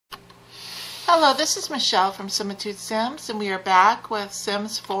Hello, this is Michelle from Simitude Sims, and we are back with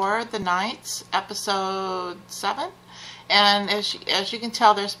Sims 4 The Nights, episode 7. And as you can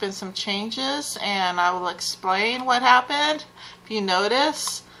tell, there's been some changes, and I will explain what happened. If you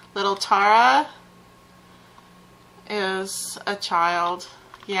notice, little Tara is a child.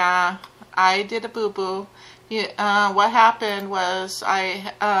 Yeah, I did a boo-boo. What happened was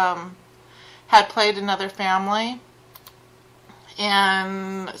I had played another family.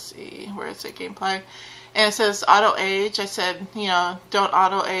 And let's see, where is it, gameplay? And it says auto age. I said, don't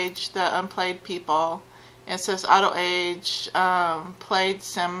auto age the unplayed people. And it says auto age played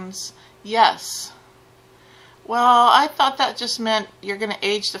Sims. Yes. Well, I thought that just meant you're going to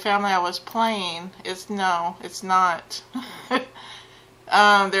age the family I was playing. No, it's not.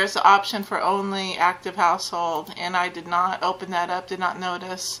 There's an option for only active household, and I did not open that up, did not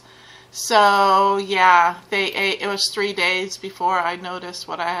notice. So yeah, it was 3 days before I noticed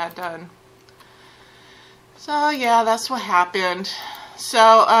what I had done. So yeah, that's what happened.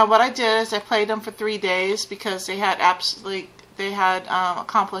 So what I did is I played them for 3 days because they had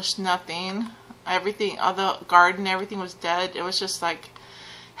accomplished nothing. Everything, the garden, everything was dead. It was just like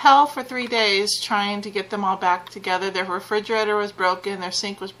hell for 3 days trying to get them all back together. Their refrigerator was broken, their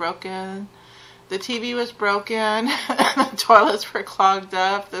sink was broken, the TV was broken, the toilets were clogged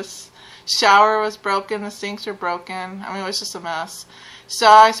up, this shower was broken, the sinks were broken. I mean, it was just a mess. So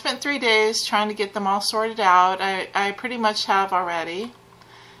I spent 3 days trying to get them all sorted out. I pretty much have already.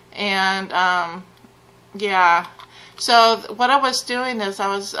 And yeah, so what I was doing is I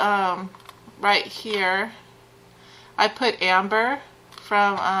was right here, I put Amber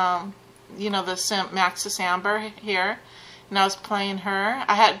from the Sim Maxis Amber here, and I was playing her.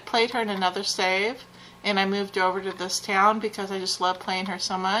 I had played her in another save, and I moved over to this town because I just love playing her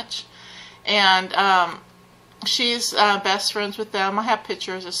so much. And she's best friends with them. I have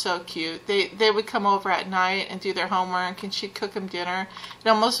pictures. It's so cute. They would come over at night and do their homework, and she'd cook them dinner. It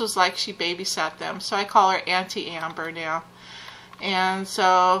almost was like she babysat them. So I call her Auntie Amber now. And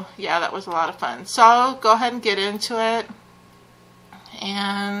so yeah, that was a lot of fun. So I'll go ahead and get into it.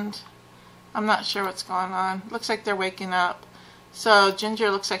 And I'm not sure what's going on. Looks like they're waking up. So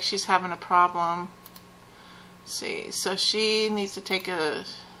Ginger looks like she's having a problem. Let's see, so she needs to take a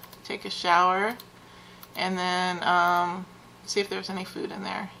shower, and then see if there's any food in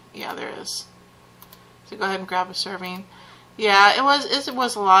there. Yeah, there is. So go ahead and grab a serving. Yeah, it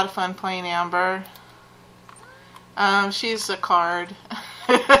was a lot of fun playing Amber. She's a card.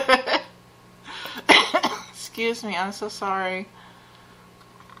 Excuse me, I'm so sorry.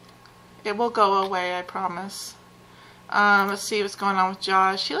 It will go away, I promise. Let's see what's going on with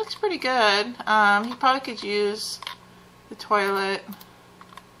Josh. He looks pretty good. He probably could use the toilet.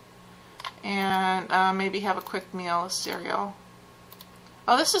 And maybe have a quick meal of cereal.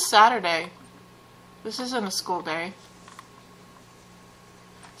 Oh, this is Saturday. This isn't a school day.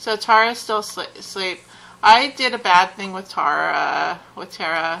 So Tara's still asleep. I did a bad thing with Tara.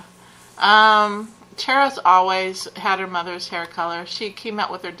 Tara's always had her mother's hair color. She came out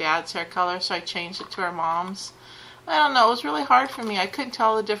with her dad's hair color, so I changed it to her mom's. I don't know. It was really hard for me. I couldn't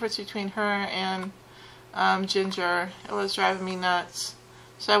tell the difference between her and Ginger. It was driving me nuts.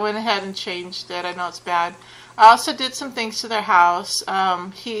 So I went ahead and changed it. I know it's bad. I also did some things to their house.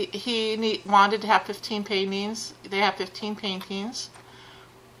 He wanted to have 15 paintings. They have 15 paintings.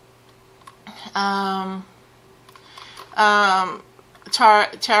 Tara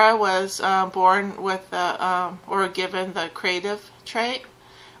was born with or given the creative trait,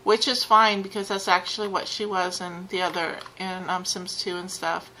 which is fine because that's actually what she was in Sims 2 and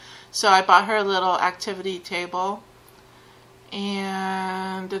stuff. So I bought her a little activity table.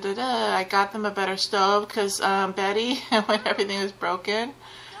 And I got them a better stove because Betty, when everything was broken,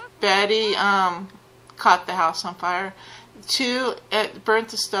 Betty caught the house on fire. It burnt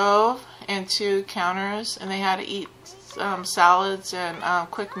the stove and 2 counters, and they had to eat salads and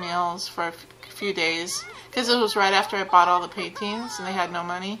quick meals for a few days because it was right after I bought all the paintings and they had no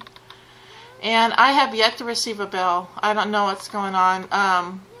money. And I have yet to receive a bill. I don't know what's going on.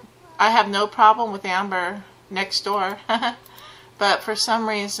 I have no problem with Amber next door. But for some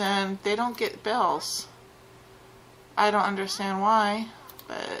reason, they don't get bills. I don't understand why,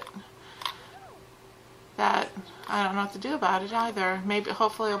 but I don't know what to do about it either. Maybe,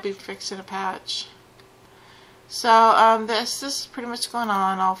 hopefully it'll be fixed in a patch. So, this is pretty much going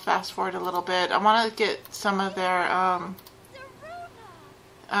on. I'll fast forward a little bit. I want to get some of their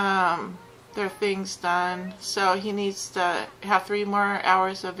things done. So he needs to have 3 more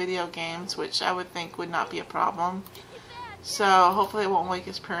hours of video games, which I would think would not be a problem. So hopefully it won't wake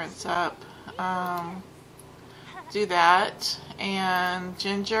his parents up. Do that. And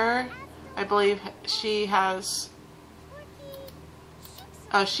Ginger I believe she has,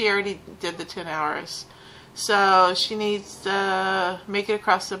 oh, she already did the 10 hours. So she needs to make it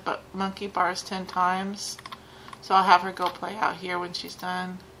across the monkey bars 10 times. So I'll have her go play out here when she's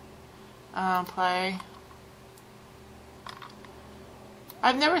done. Play.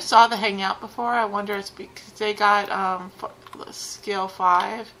 I've never saw the hangout before. I wonder it's because they got skill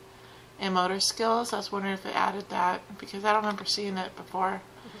 5 and motor skills. I was wondering if it added that because I don't remember seeing it before.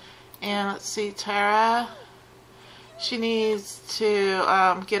 And let's see, Tara. She needs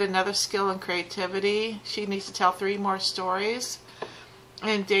to get another skill in creativity. She needs to tell 3 more stories.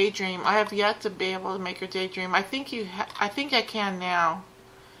 And daydream. I have yet to be able to make her daydream. I think I think I can now,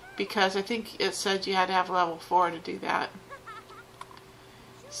 because I think it said you had to have level 4 to do that.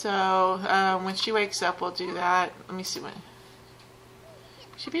 So when she wakes up, we'll do that. Let me see when.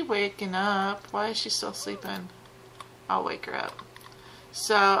 She'll be waking up. Why is she still sleeping? I'll wake her up.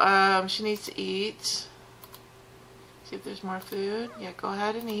 So she needs to eat. See if there's more food. Yeah, go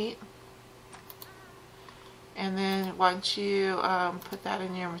ahead and eat. And then once you put that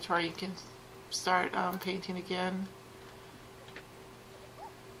in your inventory, you can start painting again.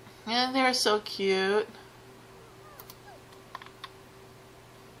 And they're so cute.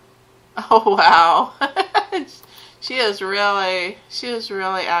 Oh wow. she is really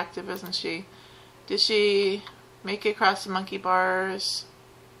active, isn't she? Did she make it across the monkey bars?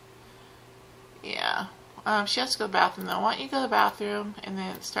 Yeah. She has to go to the bathroom though. Why don't you go to the bathroom and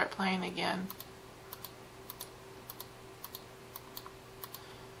then start playing again?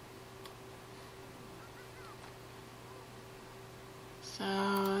 So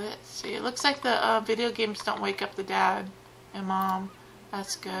let's see. It looks like the video games don't wake up the dad and mom.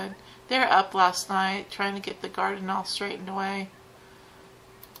 That's good. They were up last night trying to get the garden all straightened away.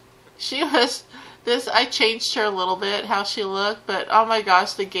 She was I changed her a little bit how she looked, but oh my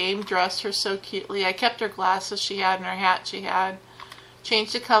gosh, the game dressed her so cutely. I kept her glasses she had and her hat she had.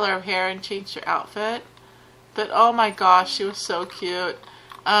 Changed the color of hair and changed her outfit. But oh my gosh, she was so cute.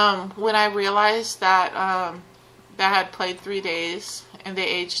 When I realized that that had played 3 days and they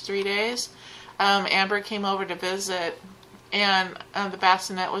aged 3 days, Amber came over to visit and the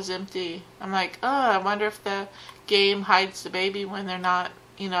bassinet was empty. I'm like, oh, I wonder if the game hides the baby when they're not,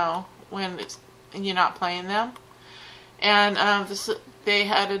 you know, when you're not playing them. And they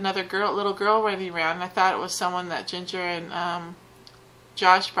had another little girl running around, and I thought it was someone that Ginger and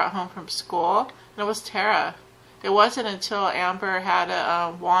Josh brought home from school, and it was Tara. It wasn't until Amber had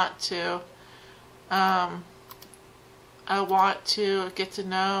a want to get to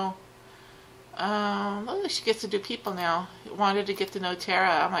know. Oh, she gets to do people now. Wanted to get to know Tara.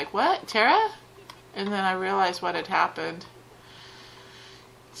 I'm like, what, Tara? And then I realized what had happened.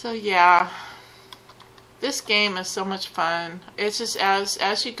 So yeah, this game is so much fun. It's just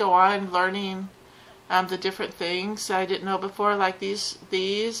as you go on learning the different things I didn't know before, like these,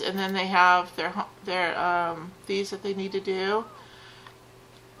 and then they have their these that they need to do.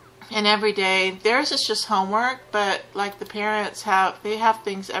 And every day, theirs is just homework, but like the parents they have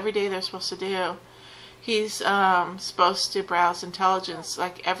things every day they're supposed to do. He's supposed to browse intelligence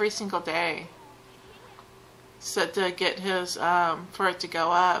like every single day, so to get his for it to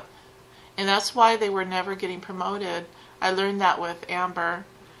go up. And that's why they were never getting promoted. I learned that with Amber.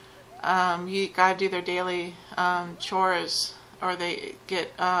 You gotta do their daily chores, or they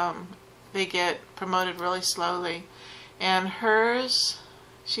get promoted really slowly. And hers,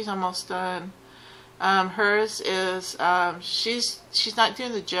 she's almost done. Hers is she's not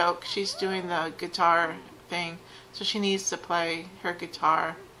doing the joke. She's doing the guitar thing. So she needs to play her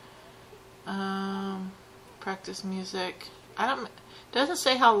guitar. Practice music. It doesn't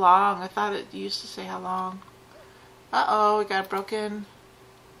say how long. I thought it used to say how long. Uh-oh, we got a broken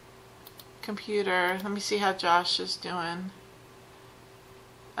computer. Let me see how Josh is doing.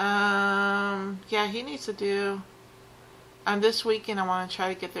 Yeah, he needs to do. This weekend I want to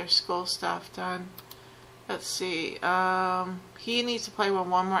try to get their school stuff done. Let's see. He needs to play one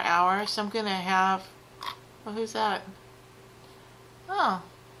more hour, so I'm gonna have. Well, who's that? Oh,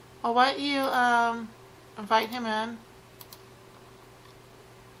 well, why don't you invite him in?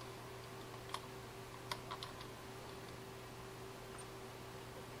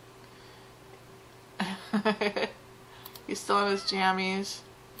 He's still in his jammies.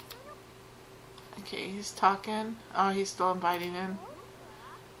 Okay, he's talking. Oh, he's still inviting in.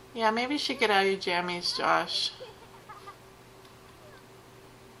 Yeah, maybe you should get out of your jammies, Josh.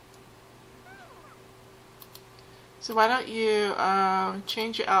 So why don't you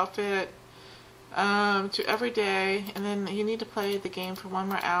change your outfit to every day, and then you need to play the game for one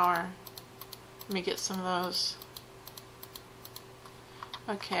more hour. Let me get some of those.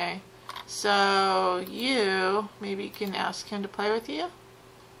 Okay. So maybe you can ask him to play with you.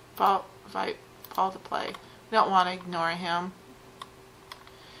 Invite Paul to play. We don't want to ignore him.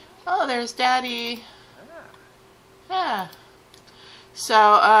 Oh, there's Daddy. Yeah.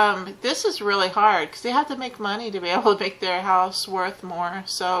 So this is really hard because they have to make money to be able to make their house worth more.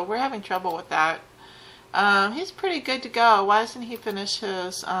 So we're having trouble with that. He's pretty good to go. Why doesn't he finish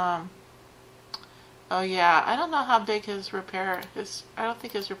his? Oh yeah, I don't know how big his repair is. I don't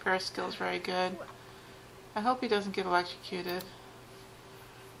think his repair skill is very good. I hope he doesn't get electrocuted.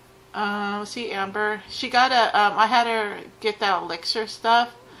 See Amber. She got a. I had her get that elixir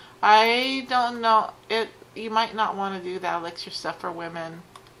stuff. I don't know it. You might not want to do that elixir stuff for women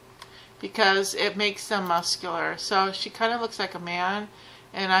because it makes them muscular. So she kind of looks like a man,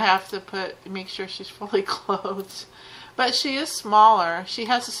 and I have to make sure she's fully clothed. But she is smaller. She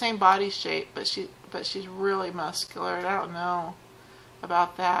has the same body shape, but she's really muscular. I don't know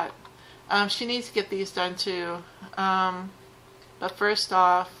about that. She needs to get these done too. But first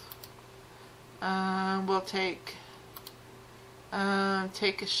off, we'll take a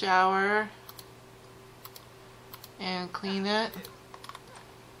shower and clean it,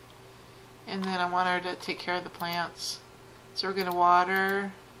 and then I want her to take care of the plants. So we're gonna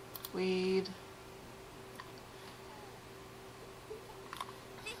water, weed.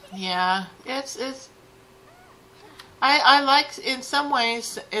 Yeah, I like, in some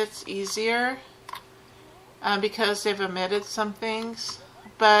ways it's easier because they've omitted some things,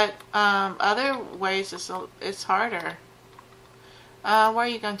 but other ways it's harder. Where are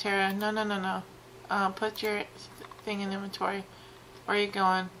you going, Tara? No. Put your thing in inventory. Where are you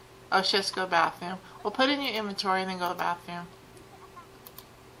going? Oh, she has to go to the bathroom. Well, put it in your inventory and then go to the bathroom.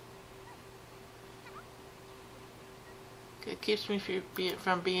 It keeps me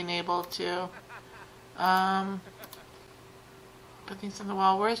from being able to put things on the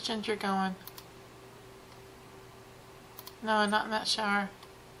wall. Where's Ginger going? No, not in that shower.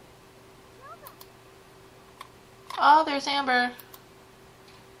 Oh, there's Amber.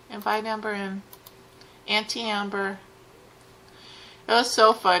 Invite Amber in. Auntie Amber. It was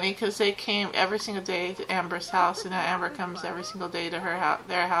so funny because they came every single day to Amber's house, and now Amber comes every single day to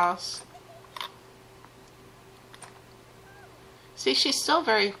their house. See, she's still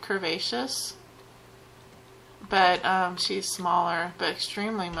very curvaceous, but she's smaller, but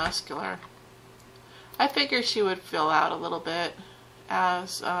extremely muscular. I figured she would fill out a little bit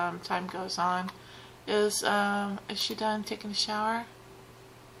as time goes on. Is she done taking a shower?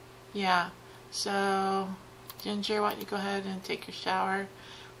 Yeah. So, Ginger, why don't you go ahead and take your shower?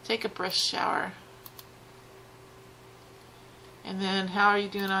 Take a brisk shower. And then, how are you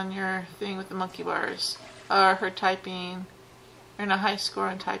doing on your thing with the monkey bars? Or her typing? You're in a high score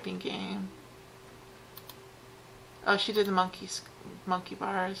on typing game. Oh, she did the monkey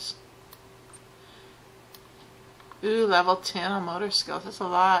bars. Ooh, level 10 on motor skills. That's a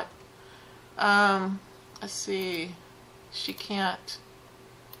lot. Let's see. She can't.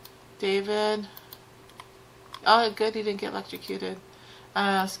 David. Oh, good, he didn't get electrocuted.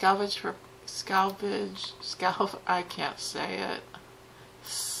 I can't say it.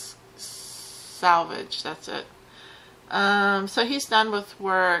 Salvage, that's it. So he's done with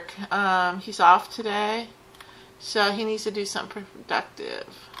work. He's off today, so he needs to do something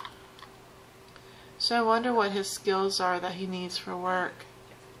productive. So I wonder what his skills are that he needs for work.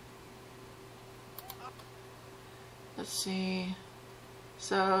 Let's see.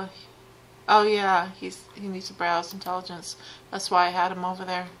 So, oh yeah, he needs to browse intelligence. That's why I had him over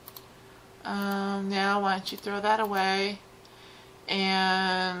there. Now why don't you throw that away?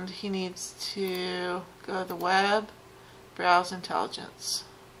 And he needs to go to the web, browse intelligence.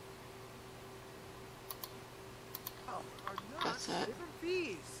 That's it.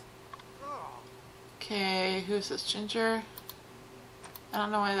 Okay, who's this? Ginger? I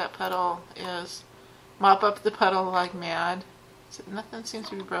don't know why that puddle is. Mop up the puddle like mad. Nothing seems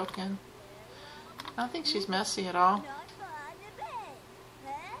to be broken. I don't think she's messy at all.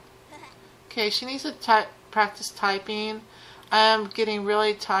 Okay, she needs to practice typing. I'm getting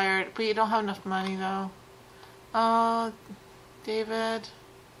really tired, but you don't have enough money though. Oh, David.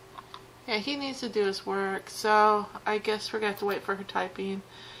 Yeah, he needs to do his work, so I guess we're going to have to wait for her typing.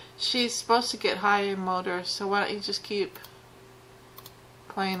 She's supposed to get high in motor, so why don't you just keep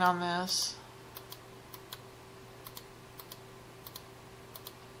playing on this.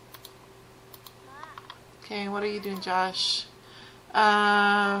 Okay, what are you doing, Josh?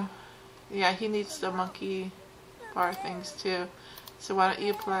 Yeah, he needs the monkey bar things too. So why don't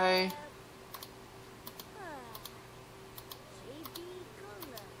you play?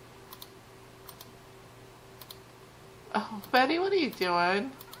 Oh, Betty, what are you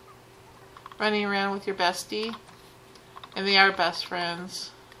doing? running around with your bestie. And they are best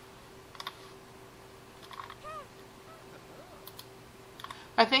friends.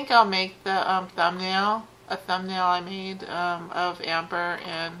 I think I'll make the thumbnail, a thumbnail I made of Amber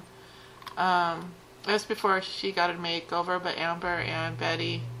and it was before she got a makeover, but Amber and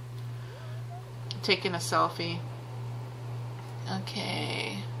Betty taking a selfie.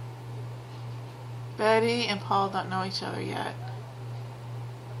 Okay. Betty and Paul don't know each other yet.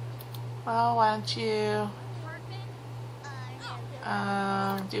 Well, why don't you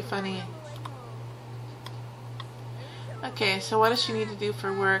do funny? Okay, so what does she need to do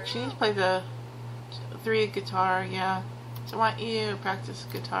for work? She needs to play the 3 guitar, yeah. So why don't you practice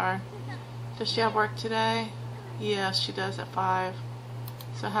guitar? Does she have work today? Yes, she does at 5.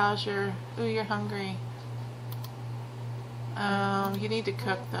 So how's your... Ooh, you're hungry. You need to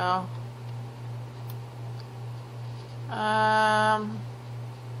cook though. Why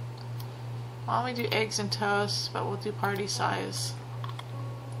don't we do eggs and toast, but we'll do party size.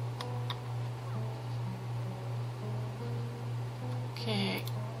 Okay.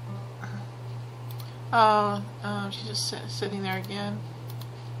 Oh, she's just sitting there again.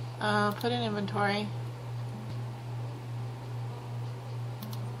 Put in inventory.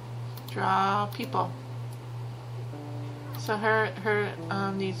 Draw people. So her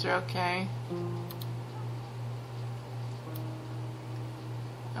needs are okay.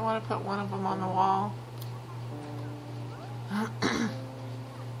 I want to put one of them on the wall.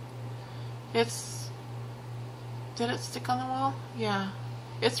 Did it stick on the wall? Yeah.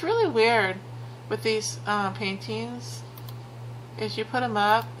 It's really weird with these paintings. Is you put them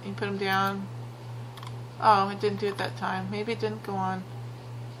up, you put them down. Oh, it didn't do it that time. Maybe it didn't go on.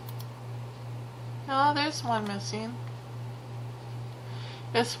 Oh, there's one missing.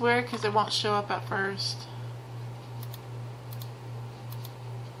 It's weird because it won't show up at first.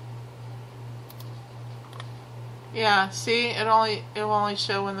 Yeah, see, it will only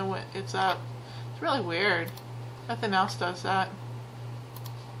show when it's up. It's really weird. Nothing else does that.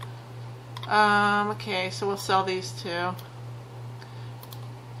 Okay, so we'll sell these two.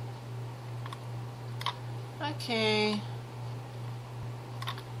 Okay.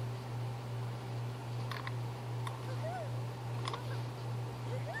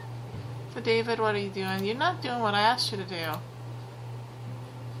 So David, what are you doing? You're not doing what I asked you to do.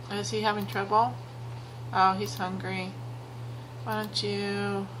 Is he having trouble? Oh, he's hungry. Why don't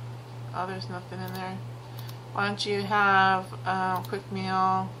you... Oh, there's nothing in there. Why don't you have a quick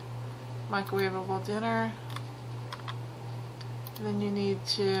meal, microwavable dinner. And then you need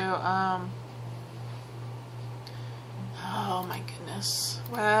to... oh my goodness.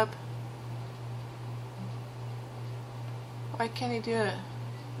 Web. Why can't he do it?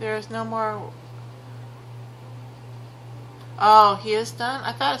 There's no more... Oh, he is done?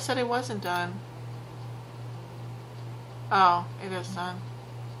 I thought it said it wasn't done. Oh, it is done.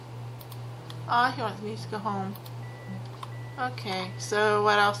 Oh, he needs to go home. Okay, so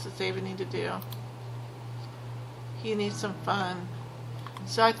what else does David need to do? He needs some fun.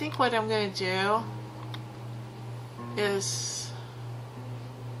 So I think what I'm going to do is...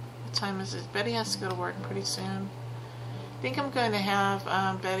 What time is it? Betty has to go to work pretty soon. I think I'm going to have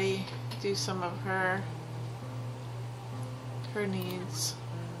Betty do some of her needs.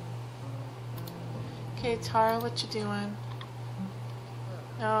 Okay, Tara, what you doing?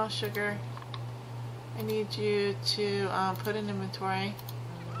 No, sugar. I need you to put in inventory.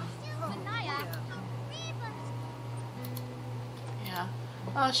 Yeah.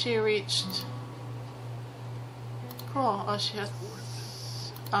 Oh, she reached. Cool. Oh, she has...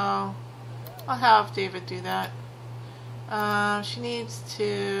 Oh. I'll have David do that. She needs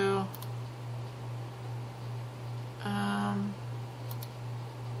to...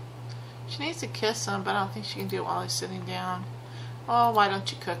 she needs to kiss him, but I don't think she can do it while he's sitting down. Oh, why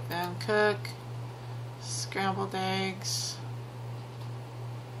don't you cook then? Cook. Scrambled eggs.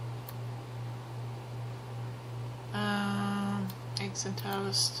 Eggs and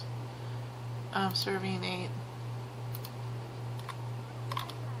toast. Serving 8.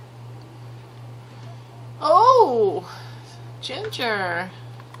 Oh! Ginger.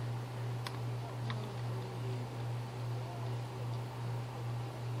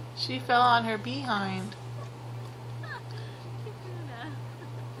 She fell on her behind.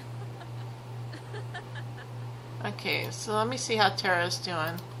 Okay, so let me see how Tara's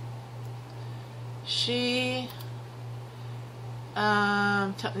doing. She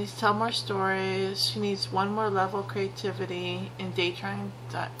needs to tell more stories. She needs one more level creativity and daydream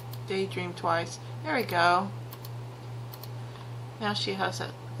twice. There we go. Now she has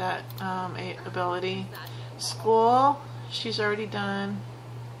that ability. School, she's already done.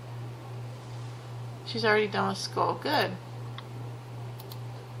 She's already done with school. Good.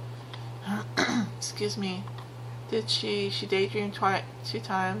 Excuse me. Did she daydreamed 2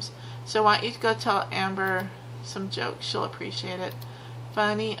 times. So why don't you go tell Amber some jokes? She'll appreciate it.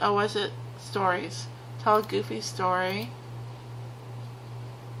 Funny. Oh, was it stories? Tell a goofy story.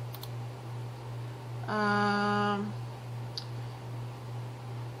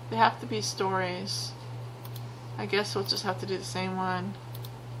 They have to be stories. I guess we'll just have to do the same one.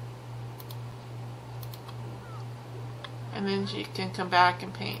 And then you can come back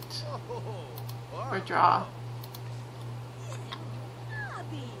and paint. Or draw.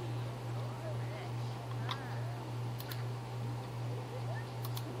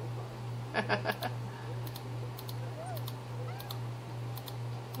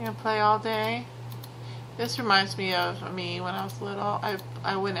 You gonna play all day? This reminds me of me when I was little.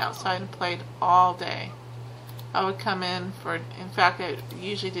 I went outside and played all day. I would come in fact, I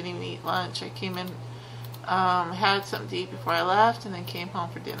usually didn't even eat lunch. I came in, had something to eat before I left, and then came home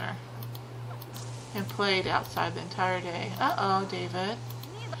for dinner. And played outside the entire day. Uh-oh, David.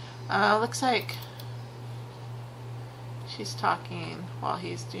 Looks like she's talking while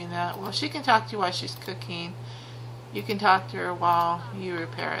he's doing that. Well, she can talk to you while she's cooking. You can talk to her while you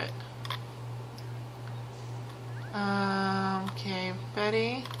repair it. Okay,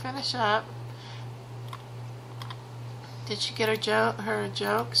 Betty, finish up. Did she get her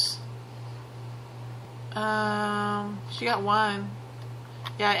jokes? She got one.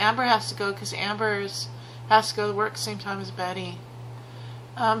 Yeah, Amber has to go because Amber has to go to work same time as Betty.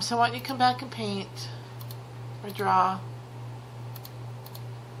 So why don't you come back and paint or draw?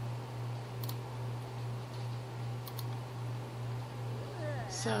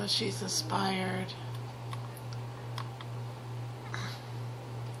 So she's inspired.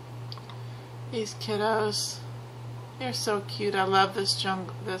 These kiddos, they're so cute. I love this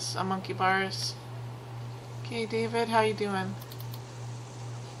monkey bars. Okay, David, how you doing?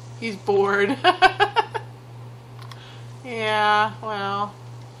 He's bored. Yeah, well,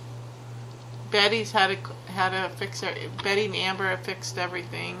 Betty's had to fix her. Betty and Amber have fixed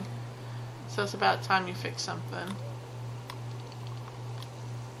everything, so it's about time you fix something.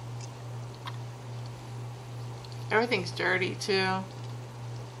 Everything's dirty too.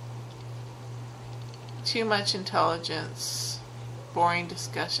 Too much intelligence. Boring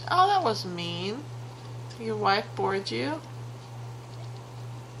discussion. Oh, that was mean. Your wife bored you?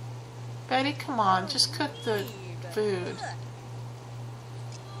 Betty, come on. Just cook the food.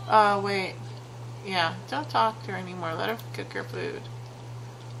 Oh, wait. Yeah, don't talk to her anymore. Let her cook her food.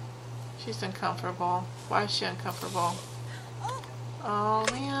 She's uncomfortable. Why is she uncomfortable? Oh,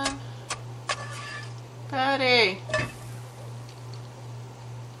 man. Betty.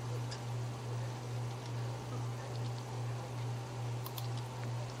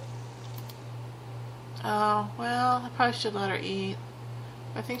 Oh, well, I probably should let her eat.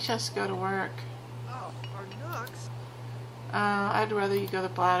 I think she has to go to work. Oh, our nooks. I'd rather you go to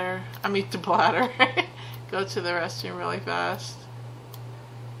the bladder. The bladder. Go to the restroom really fast.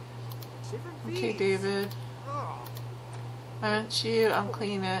 Okay, David. Oh. Why don't you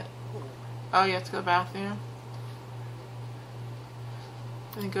clean it? Oh, you have to go to the bathroom?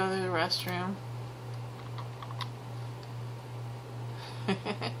 Then go to the restroom.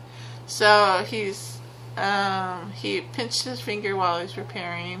 So he pinched his finger while he was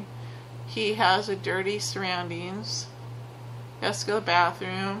repairing. He has a dirty surroundings. He has to go to the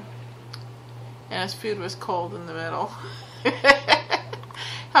bathroom. And his food was cold in the middle.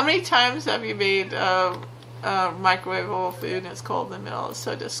 How many times have you made microwavable food and it's cold in the middle? It's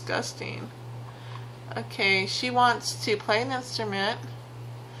so disgusting. Okay, she wants to play an instrument.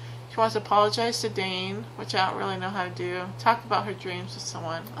 She wants to apologize to Dane, which I don't really know how to do. Talk about her dreams with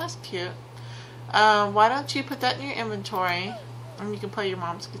someone. That's cute. Why don't you put that in your inventory and you can play your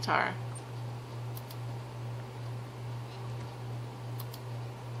mom's guitar.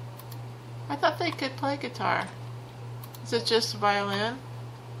 I thought they could play guitar. Is it just violin?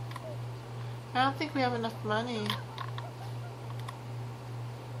 I don't think we have enough money.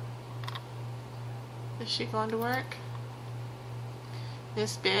 Is she going to work?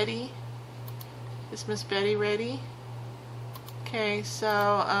 Miss Betty? Is Miss Betty ready? Okay, so,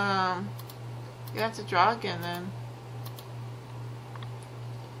 you have to draw again then.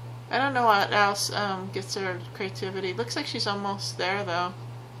 I don't know what else gets her creativity. Looks like she's almost there though.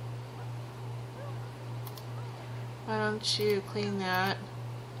 Why don't you clean that?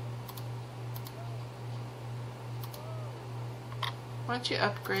 Why don't you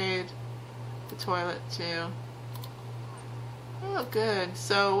upgrade the toilet too? Oh, good.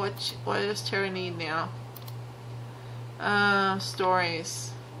 So what does Tara need now?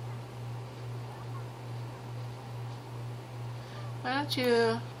 Stories. Why don't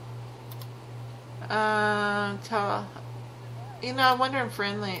you tell? You know, I wonder if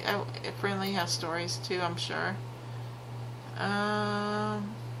Friendly has stories too. I'm sure.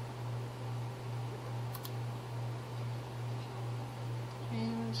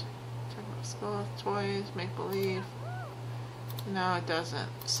 Games, talk about school, toys, make believe. No, it doesn't.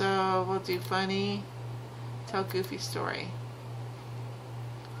 So we'll do funny. Tell goofy story.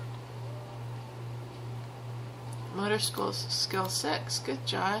 Motor school skill 6. Good,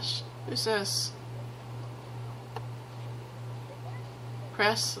 Josh. Who's this?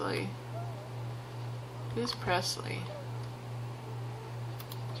 Presley. Who's Presley?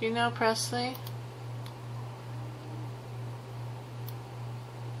 Do you know Presley?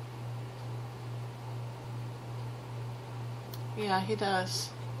 Yeah, he does.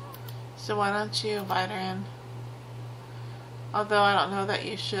 So why don't you invite her in? Although I don't know that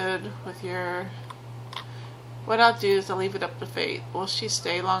you should with your... What I'll do is I'll leave it up to fate. Will she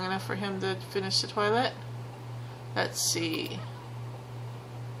stay long enough for him to finish the toilet? Let's see.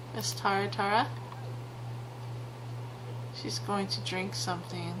 Miss Tara? She's going to drink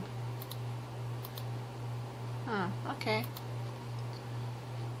something. Okay.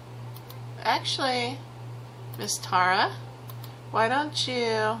 Actually, Miss Tara, why don't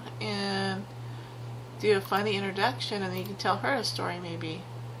you do a funny introduction and then you can tell her a story maybe.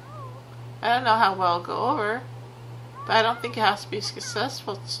 I don't know how well it'll go over, but I don't think it has to be a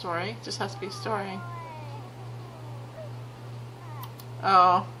successful story. It just has to be a story.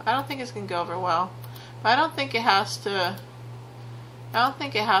 Oh, I don't think it's gonna go over well. But I don't think it has to. I don't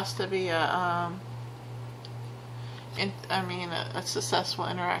think it has to be a a successful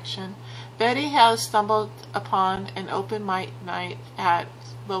interaction. Betty has stumbled upon an open mic night at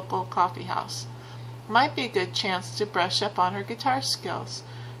local coffee house. Might be a good chance to brush up on her guitar skills.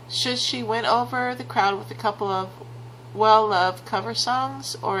 Should she win over the crowd with a couple of well-loved cover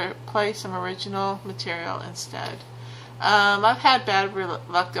songs or play some original material instead? I've had bad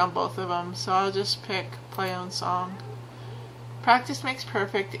luck on both of them, so I'll just pick play own song. Practice makes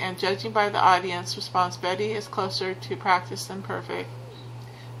perfect, and judging by the audience response, Betty is closer to practice than perfect.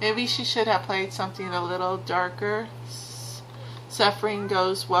 Maybe she should have played something a little darker. Suffering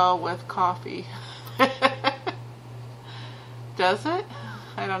goes well with coffee. Does it?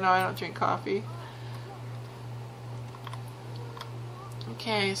 I don't know, I don't drink coffee.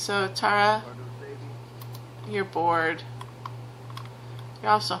 Okay, so Tara, you're bored.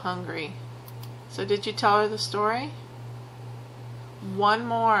 You're also hungry. So did you tell her the story? One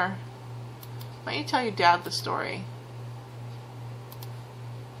more. Why don't you tell your dad the story?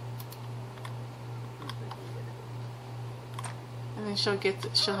 And then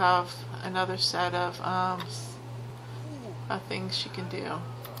she'll have another set of things she can do.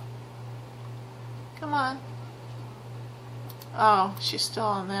 Come on. Oh, she's still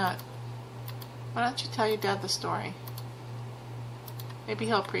on that. Why don't you tell your dad the story? Maybe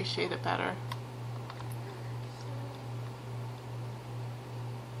he'll appreciate it better.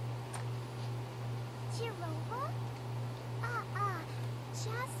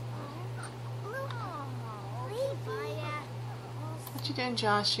 What you doing,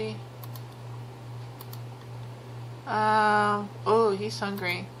 Joshy? Oh, he's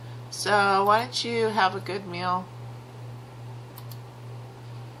hungry. So why don't you have a good meal?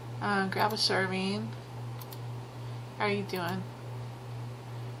 Grab a serving. How are you doing?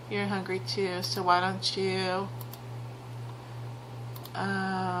 You're hungry too, so why don't you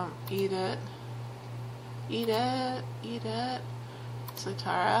eat it? Eat it, eat it. So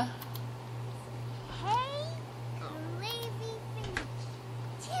Tara. Hey, lazy finish.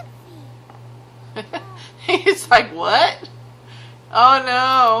 Tippy. He's like, what? Oh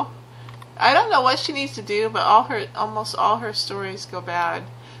no. I don't know what she needs to do, but almost all her stories go bad.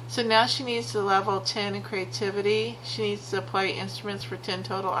 So now she needs to level 10 in creativity. She needs to play instruments for 10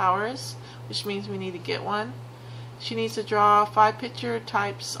 total hours, which means we need to get one. She needs to draw 5 picture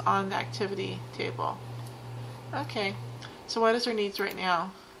types on the activity table. Okay, so what is her needs right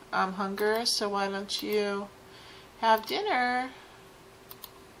now? Hunger, so why don't you have dinner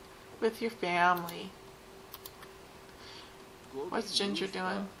with your family? What's Ginger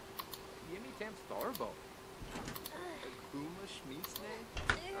doing?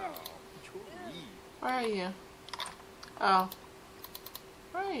 Where are you? Oh.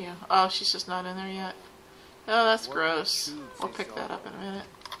 Where are you? Oh, she's just not in there yet. Oh, that's gross. We'll pick that up in a minute.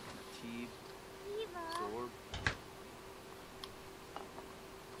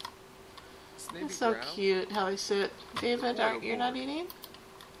 It's so cute how they sit. David, you're not eating?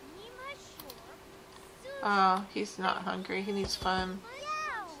 Oh, he's not hungry. He needs fun.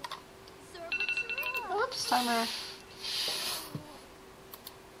 Oops, timer.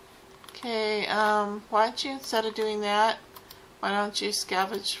 Okay, why don't you, instead of doing that, why don't you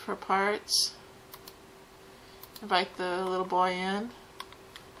scavenge for parts? Invite the little boy in.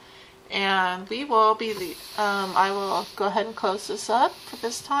 And we will be, I will go ahead and close this up for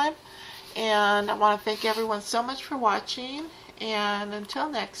this time. And I want to thank everyone so much for watching. And until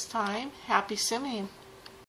next time, happy simming.